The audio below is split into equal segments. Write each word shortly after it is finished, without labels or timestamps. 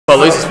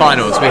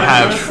finals, we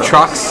have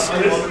Trucks,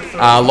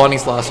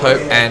 Lonnie's Last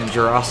Hope, and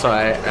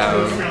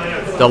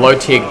Jraicih, the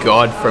low-tier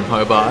god from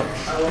Hobart.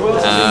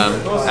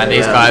 And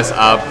these guys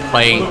are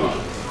playing.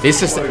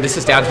 This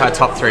is down to our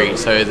top 3.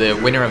 So the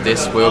winner of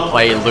this will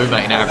play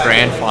Luma in our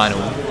grand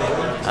final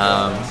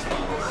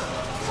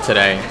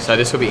today. So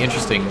this will be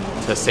interesting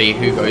to see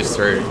who goes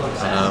through.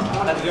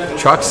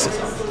 Trucks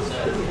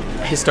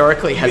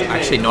historically has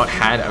actually not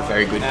had a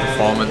very good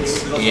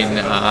performance in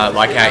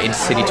like our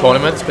intercity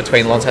tournaments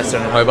between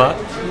Launceston and Hobart.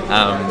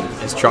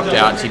 Has dropped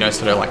out,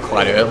 sort of like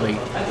quite early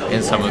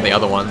in some of the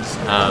other ones.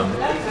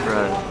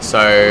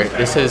 So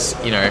this is,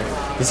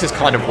 this is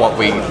kind of what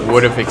we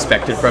would have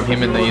expected from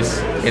him in these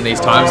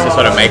times, to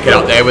sort of make it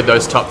up there with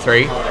those top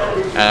 3,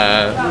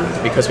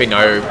 because we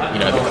know,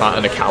 the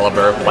kind of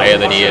caliber of player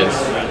that he is.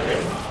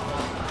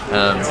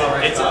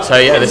 So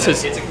yeah,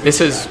 this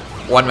is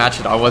one match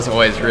that I was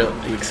always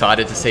really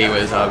excited to see,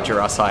 was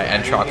Jraicih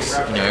and Trucks,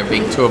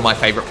 being 2 of my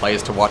favourite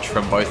players to watch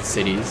from both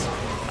cities.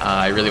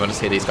 I really want to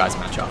see these guys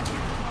match up.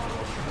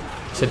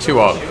 So 2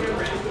 of.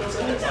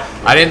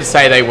 I didn't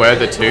say they were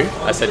the 2,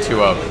 I said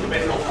 2 of.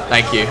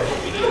 Thank you.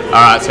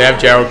 Alright, so we have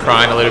Gerald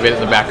crying a little bit in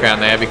the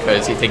background there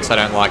because he thinks I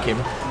don't like him,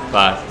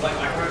 but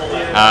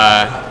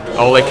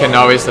all he can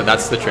know is that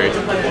that's the truth.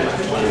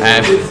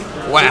 And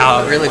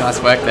wow, really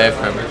nice work there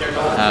from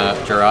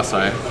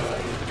Jraicih.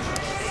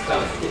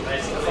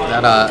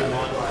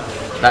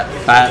 That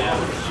fat,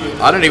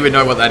 I don't even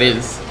know what that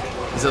is.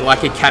 Is it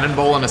like a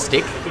cannonball on a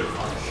stick?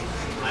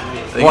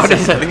 I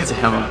think it's a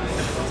hammer.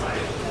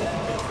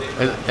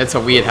 It's a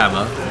weird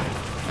hammer.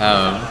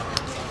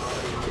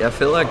 Yeah, I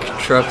feel like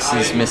Trucks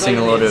is missing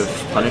a lot of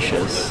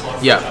punishes.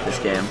 Yeah. This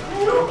game.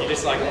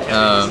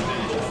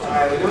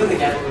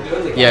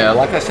 Yeah,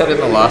 like I said in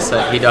the last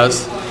set, he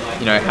does,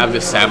 have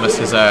this Samus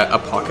as a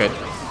pocket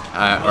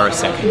or a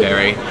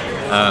secondary.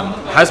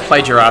 Has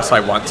played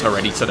Jraicih once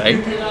already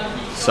today,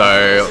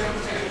 so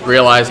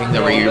realizing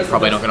the Ryu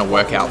probably not going to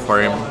work out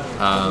for him,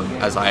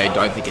 as I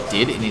don't think it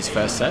did in his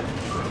first set.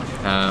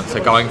 So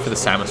going for the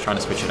Samus, trying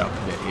to switch it up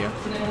a bit here.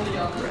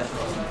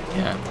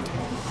 Yeah.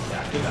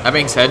 That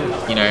being said,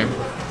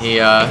 he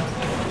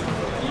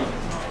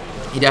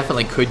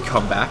definitely could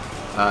come back.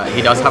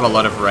 He does have a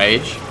lot of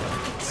rage,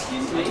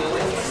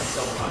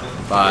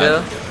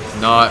 but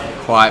not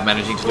quite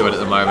managing to do it at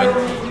the moment.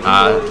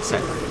 So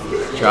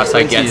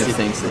Jraicih gets he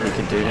thinks that he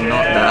can do,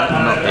 not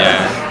that.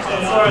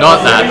 Yeah,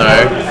 not that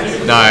though.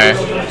 No,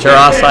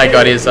 Jraicih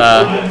got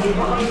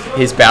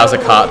his Bowser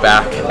cart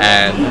back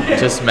and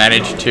just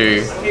managed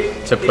to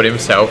put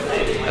himself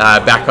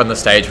back on the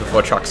stage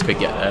before Trucks could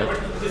get there.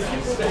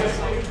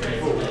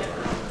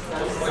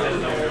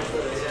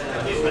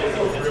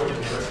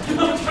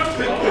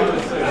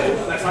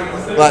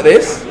 Like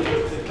this?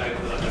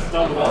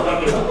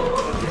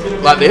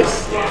 Like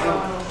this?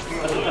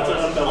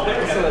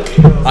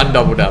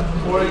 Undoubled up.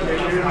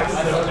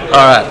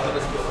 Alright.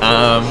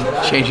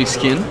 Changing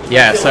skin?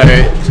 Yeah, so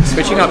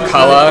switching up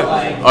colour.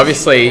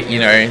 Obviously,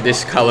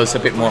 this colour's a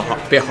bit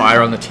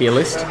higher on the tier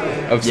list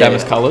of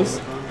Samus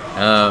colours.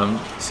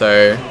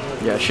 So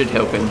yeah, it should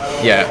help him.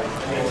 Yeah.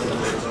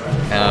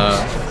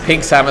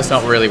 Pink Samus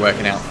not really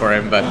working out for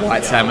him, but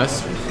white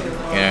Samus,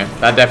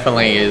 that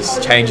definitely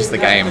changes the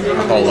game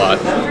a whole lot.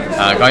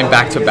 Going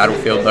back to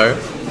Battlefield though,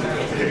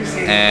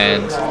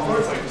 and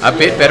a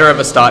bit better of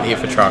a start here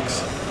for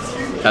Trucks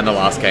than the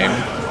last game,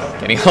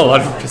 getting a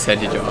lot of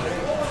percentage off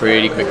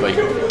pretty quickly.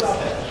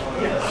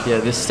 Yeah,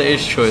 this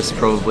stage choice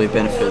probably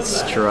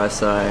benefits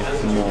Jraicih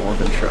more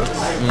than Trucks.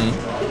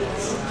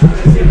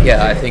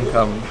 Yeah, I think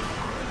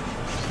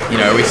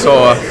we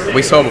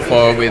saw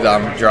before with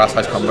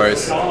Jraicih's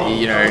combos.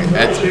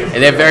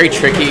 They're very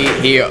tricky.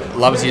 He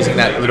loves using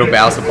that little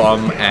Bowser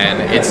bomb, and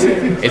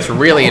it's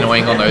really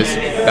annoying on those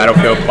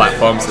Battlefield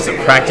platforms, as it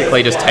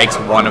practically just takes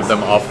one of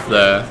them off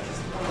the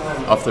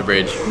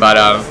bridge. But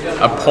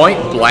a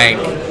point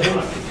blank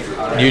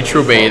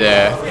neutral B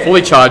there,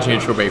 fully charged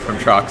neutral B from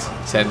Trucks,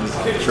 sends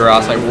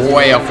Jraicih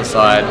way off the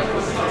side.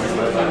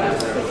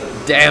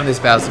 Damn, this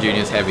Bowser Jr.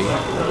 is heavy.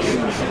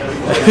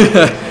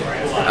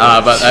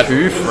 But that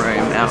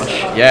 2-frame, ouch.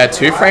 Yeah,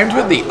 2-framed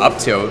with the up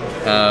tilt.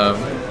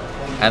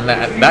 And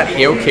that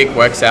heel kick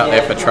works out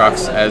there for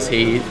Trucks as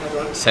he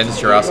sends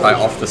Jraicih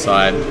off the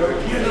side.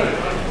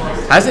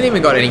 Hasn't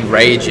even got any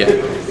rage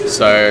yet.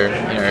 So,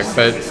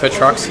 for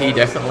Trucks, he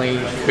definitely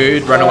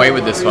could run away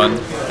with this one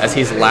as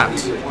he's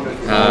lapped.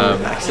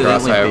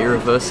 Accidentally be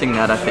reversing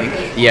that, I think.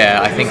 Yeah,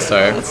 I think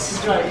so.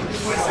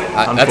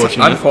 That's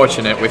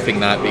unfortunate whiffing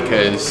that,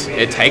 because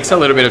it takes a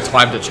little bit of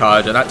time to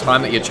charge, and that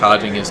time that you're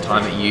charging is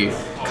time that you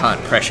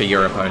can't pressure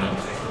your opponent.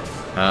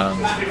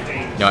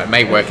 It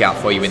may work out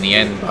for you in the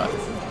end, but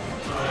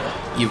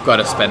you've got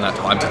to spend that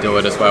time to do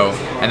it as well.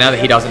 And now that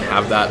he doesn't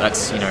have that,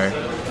 that's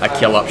a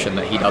kill option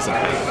that he doesn't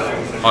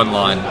have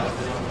online.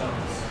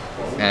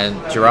 And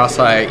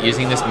Jraicih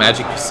using this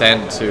magic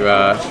percent to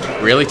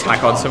really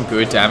tack on some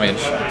good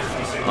damage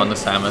on the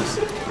Samus.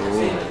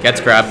 Ooh. Gets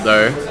grabbed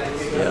though.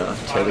 Yeah,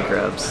 totally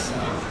grabs.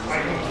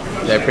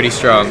 They're pretty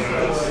strong.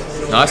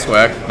 Nice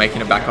work making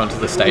it back onto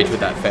the stage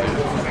with that fair.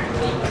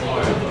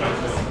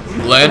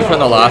 learned from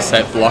the last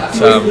set, blocked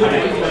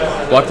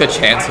the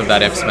chance of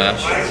that F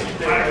smash.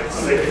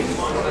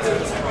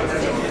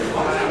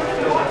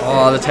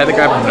 Oh, the tether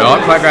grab,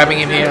 not quite grabbing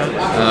him here.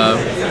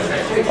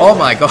 Oh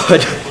my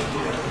god.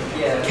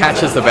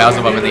 Catches the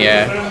Bowser Bomb in the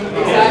air.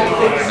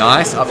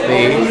 Nice up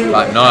B,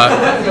 but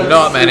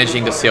not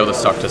managing to seal the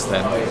stock just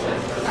then.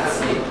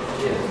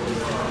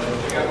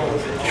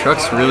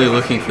 Truck's really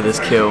looking for this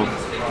kill.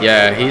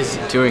 Yeah, he's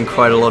doing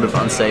quite a lot of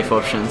unsafe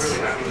options.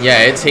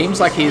 Yeah, it seems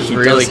like he's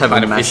really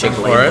kind of fishing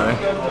for it.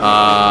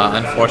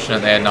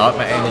 Unfortunately, they're not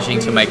managing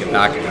to make it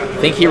back. I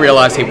think he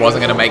realized he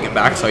wasn't going to make it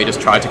back, so he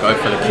just tried to go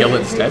for the kill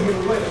instead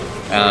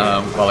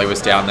while he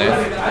was down there.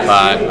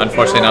 But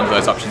unfortunately, none of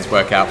those options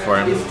work out for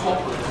him.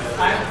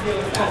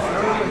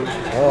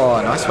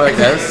 Oh, nice work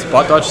there.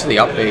 Spot dodge to the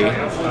up B.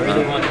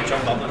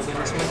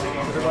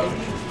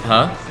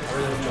 Huh?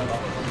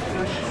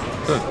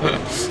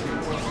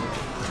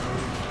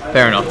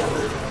 Fair enough.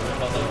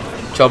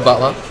 John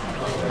Butler.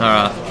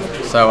 Alright.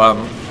 So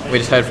we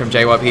just heard from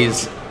J-Wub.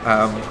 He's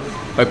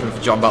hoping for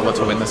John Butler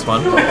to win this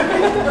one.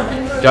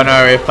 Don't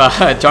know if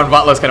John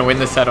Butler's going to win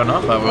this set or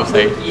not, but we'll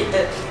see.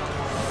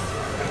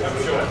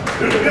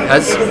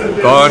 Has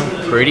gone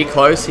pretty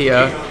close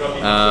here.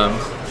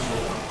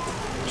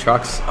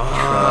 Trucks,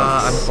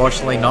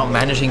 unfortunately not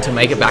managing to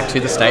make it back to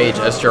the stage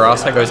as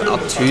Jraicih goes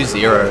up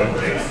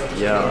 2-0.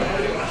 Yeah,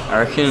 I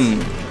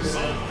reckon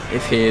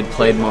if he had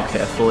played more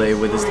carefully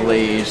with his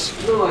lead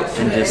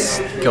and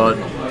just got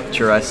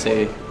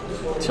Jraicih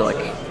to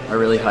like a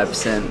really high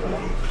percent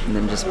and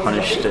then just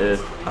punished an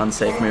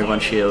unsafe move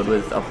on shield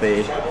with up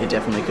B, he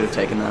definitely could have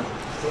taken that.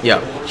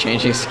 Yeah.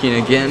 Changing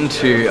skin again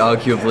to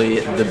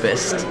arguably the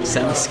best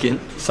Samus skin.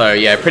 So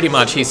yeah, pretty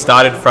much he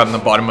started from the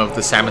bottom of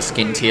the Samus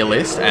skin tier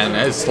list and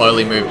has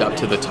slowly moved up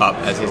to the top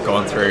as he's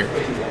gone through.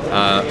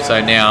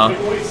 So now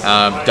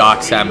Dark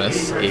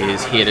Samus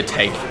is here to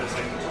take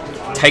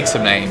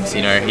some names.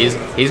 You know,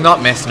 he's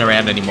not messing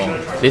around anymore.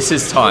 This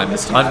is time.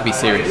 It's time to be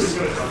serious.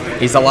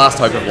 He's the last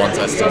hope of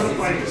Launceston,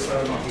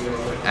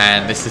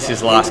 and this is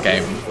his last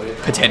game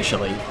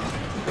potentially.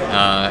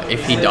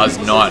 If he does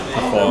not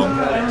perform.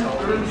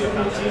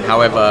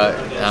 However,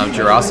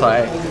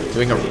 Jraicih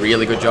doing a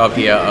really good job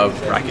here of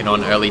racking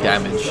on early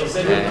damage.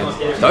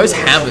 And those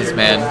hammers,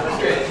 man,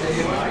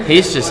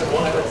 he's just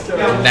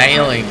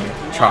nailing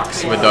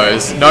trucks with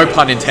those. No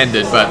pun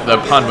intended, but the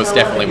pun was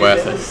definitely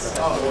worth it.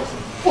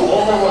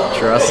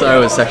 Jraicih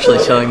was actually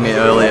telling me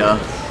earlier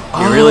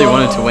he really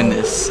wanted to win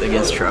this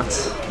against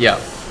Trucks. Yeah.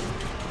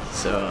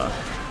 So...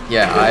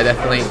 yeah, I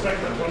definitely,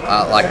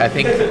 I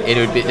think it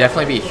would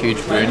definitely be a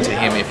huge boon to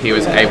him if he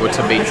was able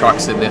to beat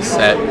Trucks in this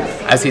set,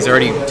 as he's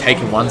already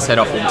taken one set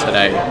off him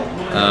today.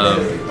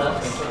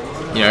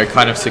 You know,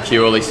 kind of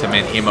securely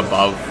cement him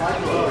above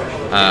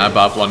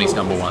Lonnie's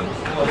 #1.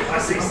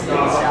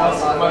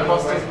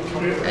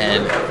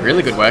 And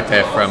really good work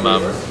there from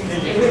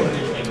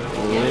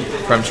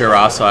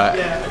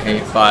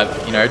Jraicih.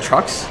 But, you know,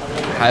 Trucks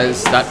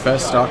has that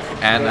first stock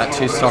and that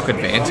 2 stock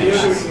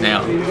advantage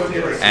now.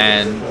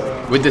 And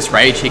with this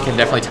rage, he can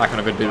definitely tack on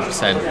a good bit of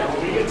percent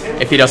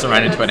if he doesn't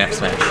run into an F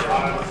smash.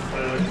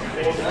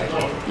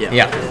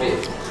 Yeah.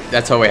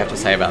 That's all we have to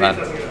say about that.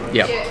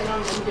 Yeah.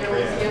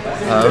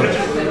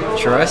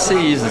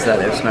 Jraicih uses that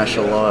F smash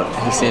a lot.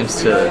 He seems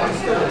to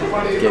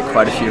get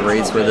quite a few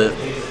reads with it.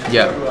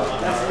 Yeah.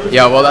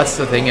 Yeah, well, that's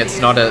the thing. It's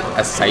not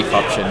a safe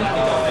option.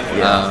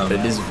 Yeah, but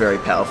it is a very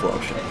powerful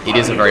option. It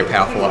is a very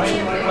powerful option.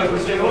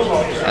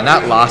 And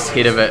that last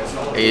hit of it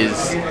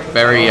is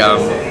very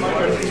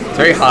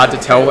hard to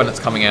tell when it's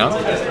coming out,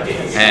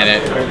 and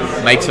it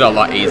makes it a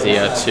lot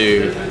easier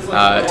to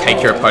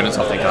take your opponents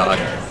off their guard.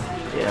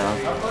 Yeah,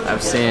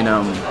 I've seen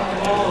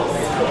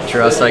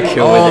Jraicih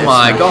kill with oh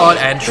my god,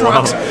 and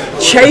Trucks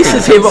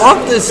chases him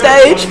off the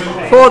stage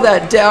for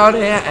that down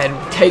air and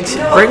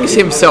brings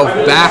himself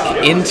back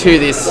into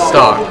this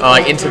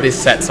stock, into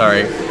this set,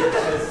 sorry.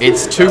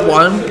 It's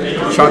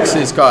 2-1. Trucks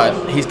he's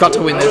got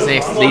to win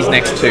these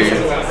next 2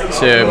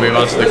 to move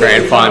on to the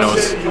grand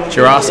finals.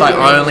 Jraicih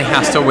only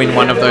has to win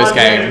one of those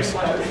games.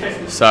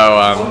 So,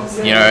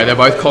 you know, they're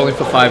both calling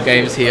for 5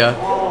 games here.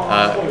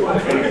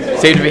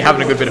 Seem to be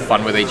having a good bit of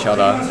fun with each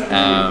other.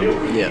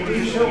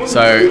 Yeah.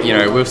 So, you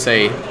know, we'll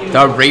see.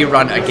 They'll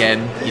rerun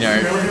again. You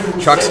know,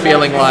 Trucks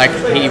feeling like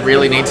he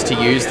really needs to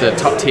use the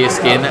top tier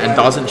skin and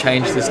doesn't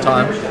change this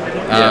time.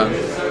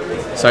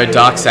 So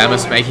Dark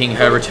Samus making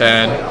her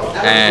return,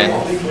 and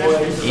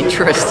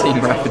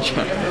interesting rapid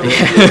jump.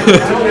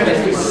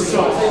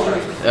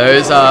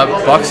 Those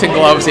boxing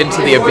gloves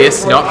into the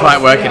abyss, not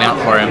quite working out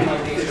for him.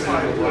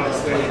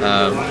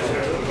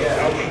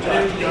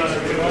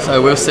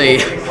 So we'll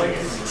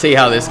see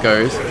how this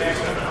goes.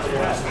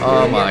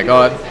 Oh my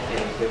god.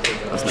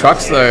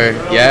 Trucks though,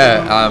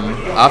 yeah.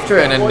 After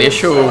an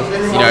initial,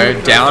 you know,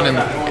 down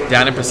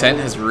in percent,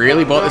 has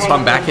really brought this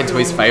one back into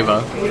his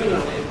favor.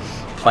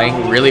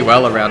 Playing really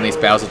well around these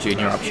Bowser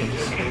Jr. options.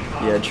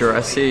 Yeah,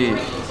 Jraicih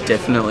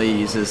definitely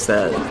uses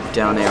that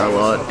down air a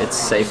lot. It's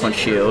safe on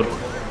shield,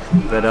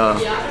 but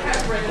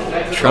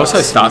Trucks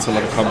also starts a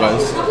lot of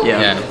combos.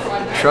 Yeah.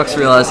 Trucks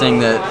realizing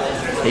that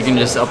he can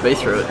just up B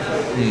through it.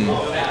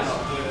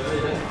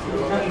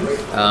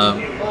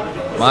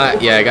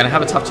 Gonna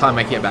have a tough time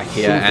making it back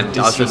here, and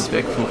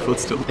disrespectful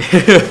footstool.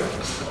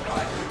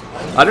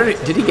 I don't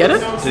know, did he get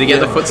it? Did he get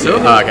the footstool?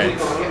 Oh, okay.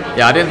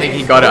 Yeah, I didn't think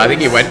he got it. I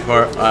think he went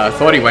for it. I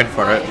thought he went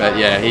for it, but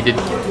yeah, he did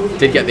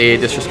get the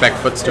disrespect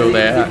footstool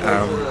there.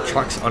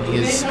 Trucks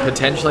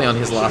potentially on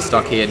his last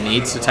stock here,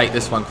 needs to take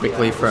this one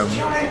quickly from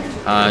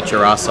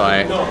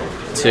Jraicih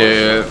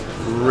to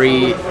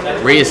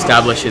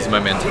re-establish his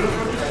momentum.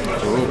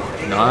 Ooh,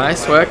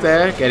 nice work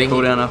there. Getting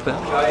Cool down up there.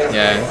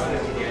 Yeah.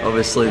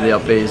 Obviously the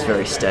up B is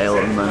very stale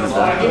at the moment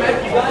though.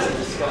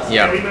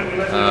 Yeah.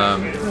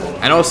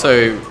 And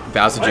also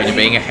Bowser Jr.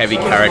 being a heavy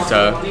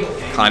character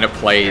kind of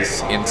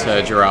plays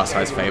into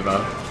Jraicih's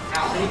favour.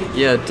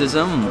 Yeah, does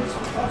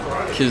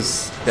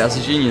because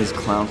Bowser Jr.'s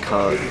clown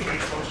card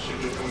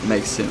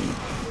makes him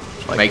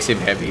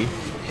heavy.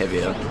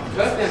 heavier.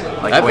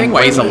 That thing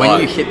weighs a lot.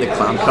 When you hit the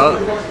clown cart,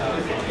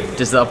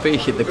 does the up B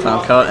hit the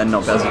clown cart and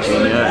not Bowser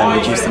Jr. and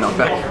reduce the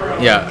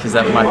knockback? Yeah. Because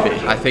that might be.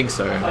 I think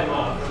so.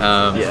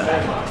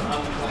 Yeah.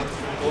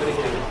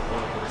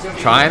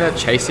 Trying to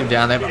chase him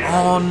down there, but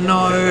oh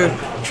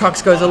no!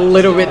 Trucks goes a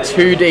little bit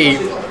too deep.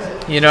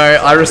 You know,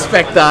 I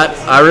respect that.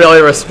 I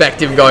really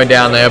respect him going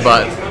down there,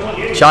 but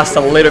just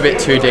a little bit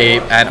too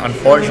deep, and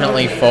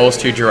unfortunately falls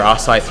to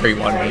Jraicih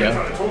 3-1 here,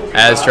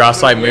 as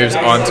Jraicih moves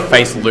on to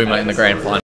face Luma in the grand final.